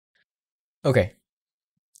Okay,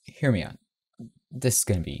 hear me out. This is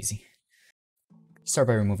gonna be easy. Start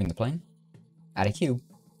by removing the plane, add a cube,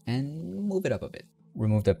 and move it up a bit.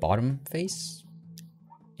 Remove the bottom face,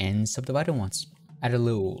 and subdivide it once. Add a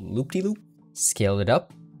little loop-de-loop, scale it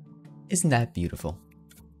up. Isn't that beautiful?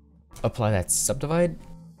 Apply that subdivide,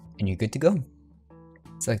 and you're good to go.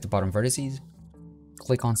 Select the bottom vertices,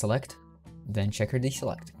 click on select, then check or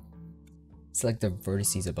deselect. Select the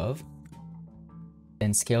vertices above,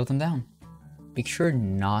 then scale them down. Make sure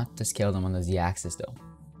not to scale them on the z-axis though,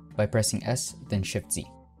 by pressing S, then Shift Z.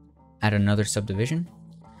 Add another subdivision,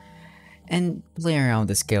 and play around with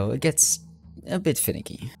the scale. It gets a bit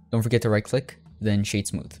finicky. Don't forget to right click, then shade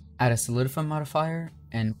smooth. Add a solidify modifier,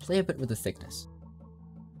 and play a bit with the thickness.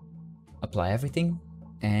 Apply everything,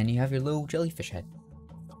 and you have your little jellyfish head.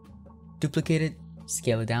 Duplicate it,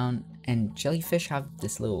 scale it down, and jellyfish have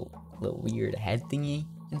this little weird head thingy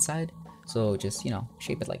inside, so just,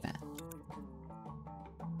 shape it like that.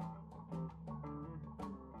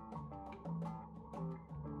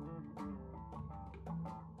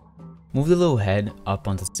 Move the little head up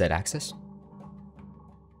onto the z-axis.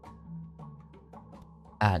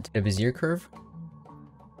 Add a Bezier curve.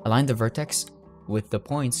 Align the vertex with the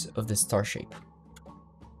points of the star shape.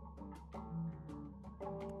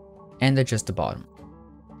 And adjust the bottom.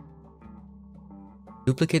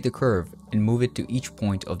 Duplicate the curve and move it to each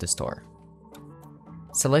point of the star.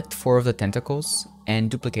 Select 4 of the tentacles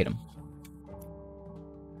and duplicate them.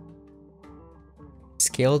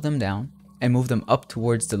 Scale them down and move them up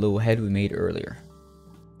towards the little head we made earlier.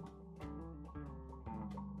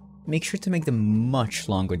 Make sure to make them much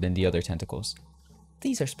longer than the other tentacles.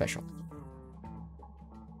 These are special.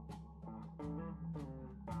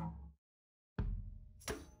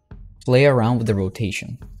 Play around with the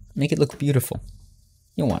rotation. Make it look beautiful.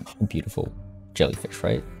 You want a beautiful jellyfish,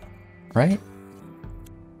 right? Right?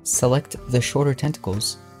 Select the shorter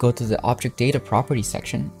tentacles, go to the Object Data Properties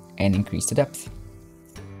section, and increase the depth.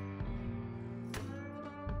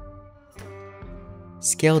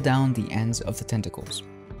 Scale down the ends of the tentacles.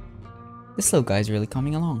 This little guy is really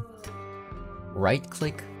coming along.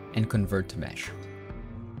 Right-click and convert to mesh.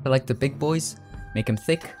 Select the big boys, make them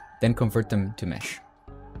thick, then convert them to mesh.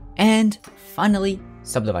 And finally,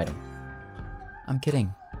 subdivide them. I'm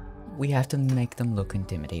kidding. We have to make them look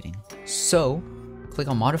intimidating. So, click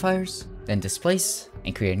on modifiers, then displace,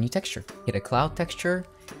 and create a new texture. Hit a cloud texture,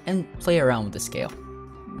 and play around with the scale.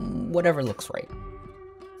 Whatever looks right.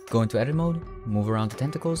 Go into edit mode, move around the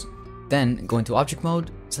tentacles, then go into object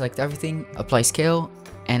mode, select everything, apply scale,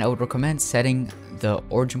 and I would recommend setting the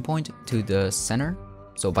origin point to the center,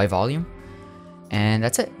 so by volume. And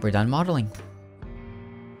that's it, we're done modeling.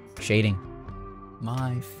 Shading,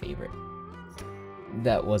 my favorite.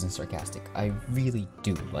 That wasn't sarcastic, I really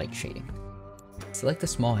do like shading. Select the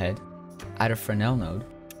small head, add a Fresnel node,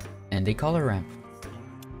 and a color ramp.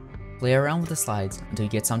 Play around with the slides until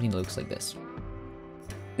you get something that looks like this.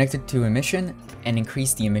 Connect it to emission and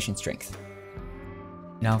increase the emission strength.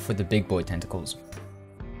 Now for the big boy tentacles.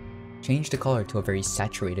 Change the color to a very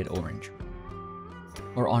saturated orange.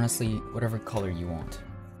 Or honestly, whatever color you want.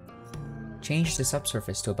 Change the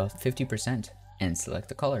subsurface to about 50% and select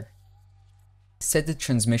the color. Set the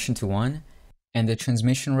transmission to 1 and the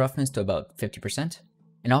transmission roughness to about 50%,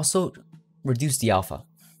 and also reduce the alpha.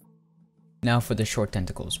 Now for the short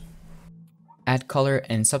tentacles. Add color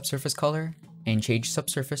and subsurface color and change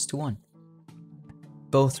subsurface to 1.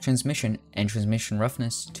 Both transmission and transmission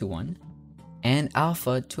roughness to 1, and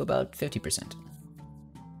alpha to about 50%.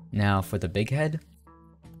 Now for the big head.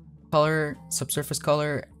 Color, subsurface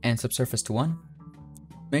color, and subsurface to 1.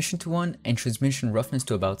 Transmission to 1 and transmission roughness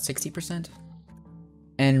to about 60%.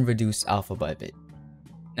 And reduce alpha by a bit.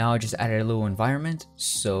 Now I just added a little environment,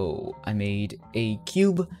 so I made a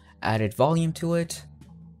cube, added volume to it,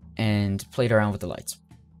 and played around with the lights.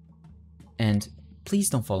 And please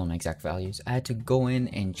don't follow my exact values. I had to go in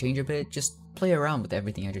and change a bit, just play around with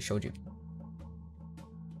everything I just showed you.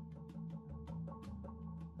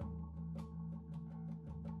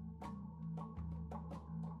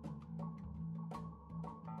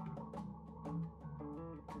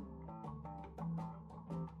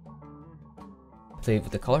 Play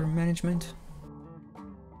with the color management.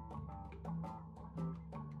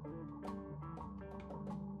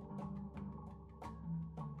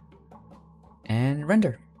 And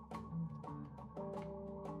render.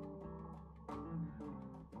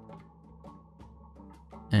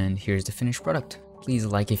 And here's the finished product. Please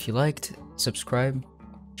like if you liked, subscribe.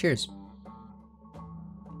 Cheers.